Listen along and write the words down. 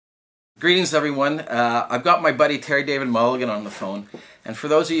Greetings, everyone. I've got my buddy Terry David Mulligan on the phone, and for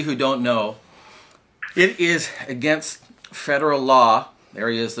those of you who don't know, it is against federal law. There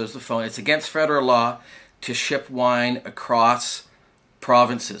he is, there's the phone. It's against federal law to ship wine across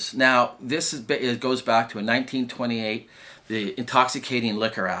provinces. Now, it goes back to a 1928, the Intoxicating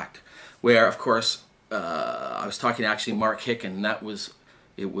Liquor Act, where, of course, I was talking to actually Mark and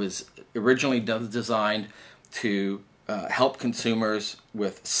it was originally designed to help consumers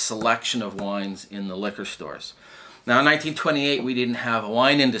with selection of wines in the liquor stores. Now, in 1928, we didn't have a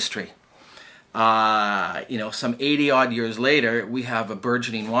wine industry. Some 80-odd years later, we have a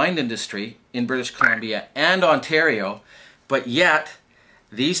burgeoning wine industry in British Columbia and Ontario, but yet,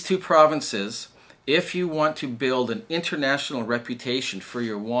 these two provinces, if you want to build an international reputation for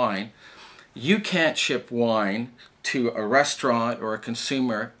your wine, you can't ship wine to a restaurant or a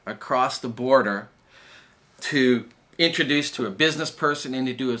consumer across the border to introduce to a business person,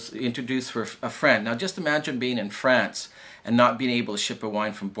 introduce for a friend. Now just imagine being in France and not being able to ship a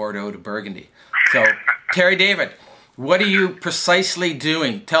wine from Bordeaux to Burgundy. So, Terry David, what are you precisely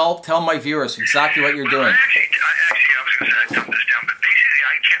doing? Tell my viewers exactly what you're doing. I was going to say I dumbed this down, but basically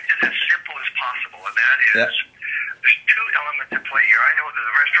I kept it as simple as possible, and that is, there's two elements at play here. I know that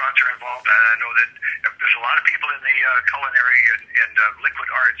the restaurants are involved, and I know that there's a lot of people in the culinary and liquid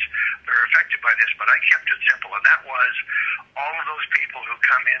arts that are affected by this, but I kept it simple, and that was all of those people who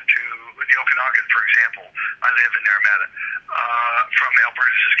come into the Okanagan, for example. I live in Armada, from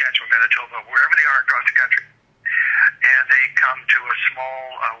Alberta, Saskatchewan, Manitoba, wherever they are across the country. And they come to a small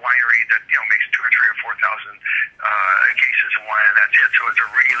winery that makes 2 or 3 or 4,000 cases of wine, and that's it. So it's a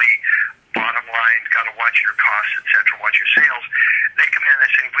really bottom line, got to watch your costs, etc., watch your sales. They come in and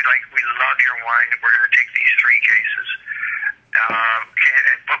they say, we love your wine, we're going to take these 3 cases.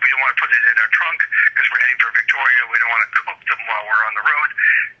 But we don't want to put it in our trunk because we're heading for Victoria. We don't want to cook them while we're on the road.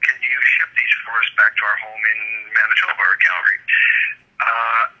 Can you ship these for us back to our home in Manitoba or Calgary?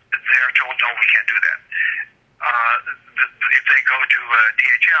 They're told, no, we can't do that. If they go to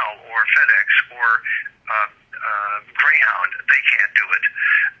DHL or FedEx or Greyhound, they can't do it,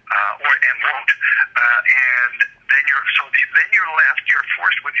 and won't. And then you're left. You're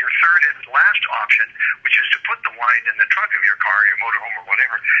forced with your third and last option, which is to put the wine in the trunk of your car, your motorhome, or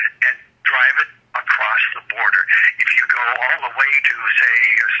whatever, and drive it across the border. If you go all the way to, say,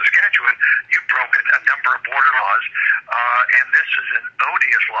 Saskatchewan, you've broken a number of border laws, and this is an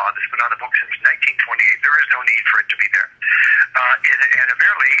odious law that's been on the books since 1928. There is no need for it to be there. And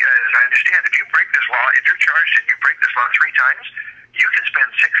apparently, as I understand, if you break this law, if you're charged and you break this law 3 times, you can spend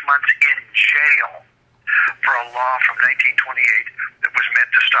 6 months in jail for a law from 1928 that was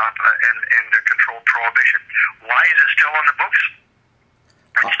meant to stop and control prohibition. Why is it still on the books?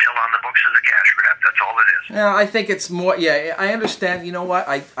 It's still on the books as a cash grab. That's all it is. Yeah, I think it's more, I understand. You know what?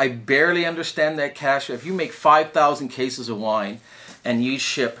 I barely understand that cash. If you make 5,000 cases of wine and you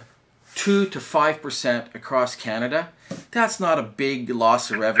ship 2 to 5% across Canada, that's not a big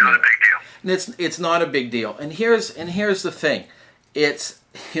loss of revenue. It's not a big deal. It's not a big deal. And here's the thing. It's,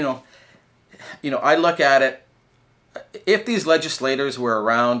 I look at it, if these legislators were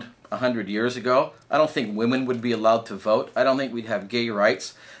around 100 years ago, I don't think women would be allowed to vote. I don't think we'd have gay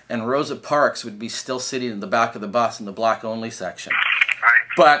rights. And Rosa Parks would be still sitting in the back of the bus in the black-only section. Right.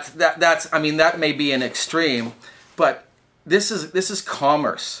 But that may be an extreme, but this is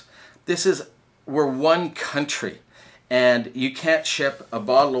commerce. We're one country, and you can't ship a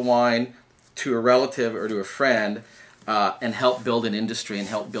bottle of wine to a relative or to a friend and help build an industry and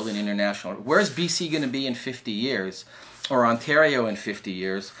help build an international. Where's BC going to be in 50 years, or Ontario in 50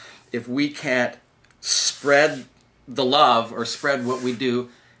 years, if we can't spread the love or spread what we do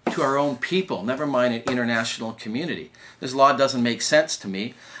to our own people, never mind an international community? This law doesn't make sense to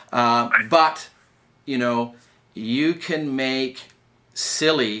me, but, you can make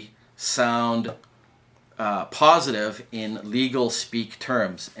silly sound positive in legal speak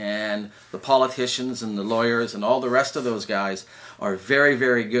terms, and the politicians and the lawyers and all the rest of those guys are very,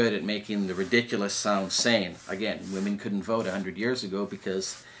 very good at making the ridiculous sound sane. Again, women couldn't vote 100 years ago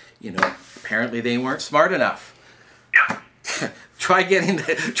because, apparently they weren't smart enough. Yeah. Try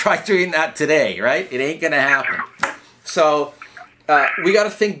doing that today, right? It ain't gonna happen. So we got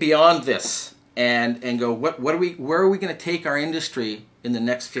to think beyond this and go, where are we going to take our industry in the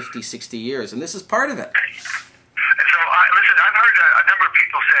next 50, 60 years? And this is part of it. And so, listen, I've heard a number of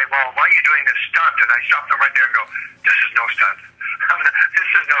people say, well, why are you doing this stunt? And I stop them right there and go, this is no stunt. This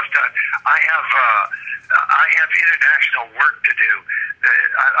is no stunt. I have international work to do.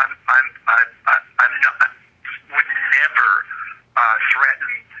 Would never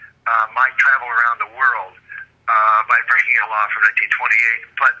threaten my travel around the world by breaking a law from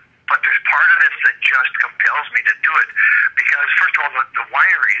 1928. But but there's part of this that just compels me to do it because, first of all, the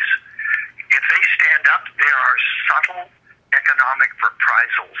wineries, if they stand up, there are subtle economic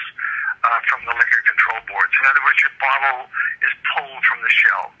reprisals from the liquor control boards. In other words, your bottle is pulled from the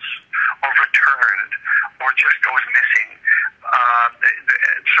shelves or returned or just goes missing.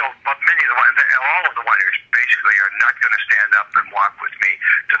 But all of the wineries basically are not going to stand up and walk with me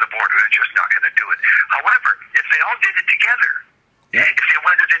to the border. They're just not going to do it. However, if they all did it together, if they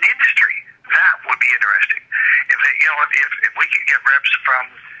went as an industry, that would be interesting. If they, if we could get reps from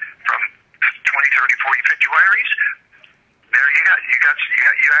 20, 30, 40, 50 wineries, there you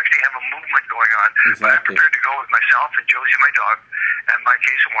actually have a movement going on. Exactly. But I'm prepared to go with myself and Josie, my dog, and my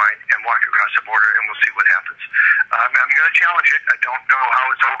case of wine and walk across the border, and we'll see what happens. I'm going to challenge it. I don't know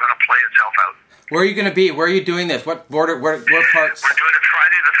how it's all going to play itself out. Where are you going to be? Where are you doing this? What border? Where parts? We're doing it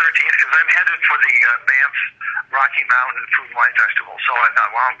Friday the 13th because I'm headed for the Banff Rocky Mountain Food and Wine Festival. So I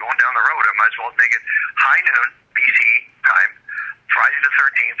thought, well, I'm going down the road. I might as well make it high noon, BC time, Friday the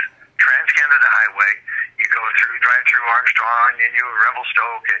 13th, Trans-Canada Highway. You go drive through Armstrong, and you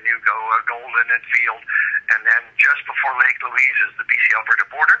Revelstoke, and you go Golden and Field, and then just before Lake Louise is the BC-Alberta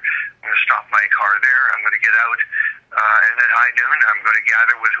border. I'm going to stop my car there. I'm going to get out, and at high noon, I'm going to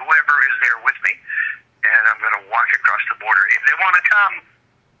gather with whoever is there with me, and I'm going to walk across the border. If they want to come,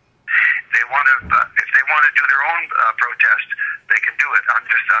 if they want to do their own protest, they can do it. I'm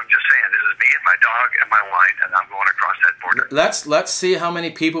just saying, this is me and my dog and my wine, and I'm going across that border. Let's see how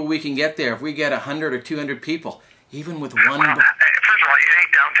many people we can get there. If we get 100 or 200 people, even with one. Well, first of all, it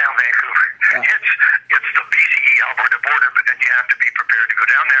ain't downtown Vancouver. It's the BC-Alberta border, and you have to be prepared to go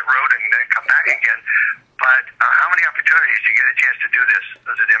down that road and then come back again. But how many opportunities do you get a chance to do this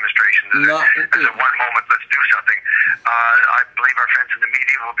as a demonstration? As a one moment, let's do something. I believe our friends in the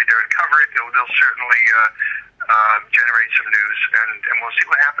media will be there to cover it. They'll certainly generate some news, and we'll see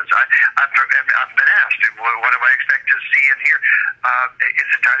what happens. I've been asked, what do I expect to see and hear? It's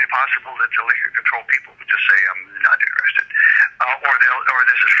entirely possible that the liquor control people would just say, I'm not interested, or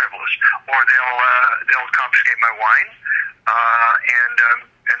this is frivolous, or they'll confiscate my wine, and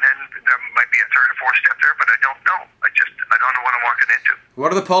then there might be a third or fourth step there, but I don't know. I don't know what I'm walking into.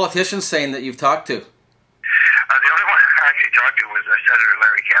 What are the politicians saying that you've talked to? The only one I actually talked to was Senator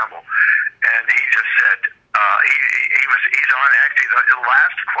Larry Campbell, and he just said he's on actually the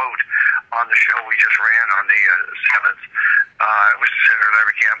last quote on the show we just ran on the 7th. It was Senator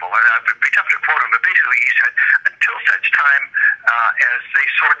Larry Campbell, and it'd be tough to quote him, but basically he said, until such time as they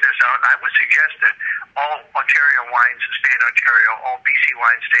sort this out, I would suggest that all Ontario wines stay in Ontario, all BC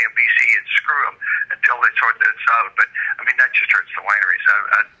wines stay in BC, and screw them until they sort this out. But I mean, that just hurts the wineries.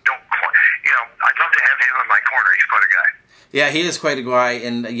 I don't quite, I'd love to have him in my corner. He's quite a guy. Yeah, he is quite a guy,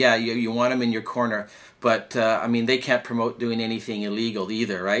 and yeah, you want him in your corner. But I mean, they can't promote doing anything illegal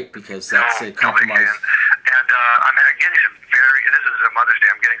either, right? Because that's a compromise. And I'm getting some this is a Mother's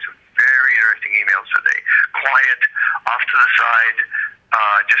Day, I'm getting some very interesting emails today. Quiet, off to the side,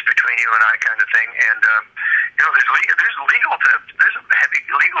 just between you and I kind of thing. And, there's a heavy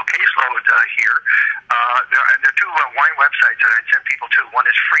legal caseload here. There are two wine websites that I'd send people to. One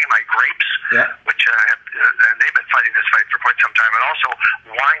is Free My Grapes, which and they've been fighting this fight for quite some time, and also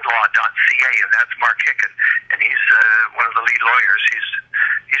winelaw.ca, and that's Mark Hicken, and he's one of the lead lawyers.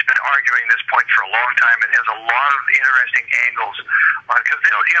 He's been arguing this point for a long time and has a lot of interesting angles on it. Because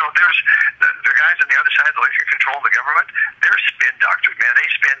there's the guys on the other side, the liquor control, the government, they're spin doctors, man. They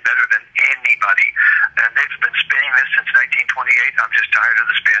spin better than anybody, and they've been spinning this since 1928. I'm just tired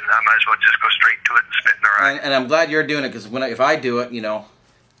of the spin. I might as well just go straight to it and spit in their eye. And I'm glad you're doing it, because if I do it, I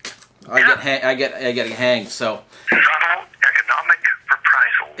get hanged. So subtle economic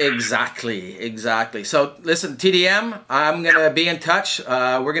reprisals. Exactly. So listen, TDM, I'm gonna be in touch.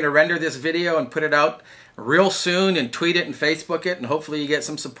 We're gonna render this video and put it out real soon, and tweet it and Facebook it, and hopefully you get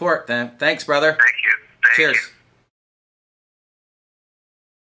some support. Then thanks, brother. Thank you. Cheers.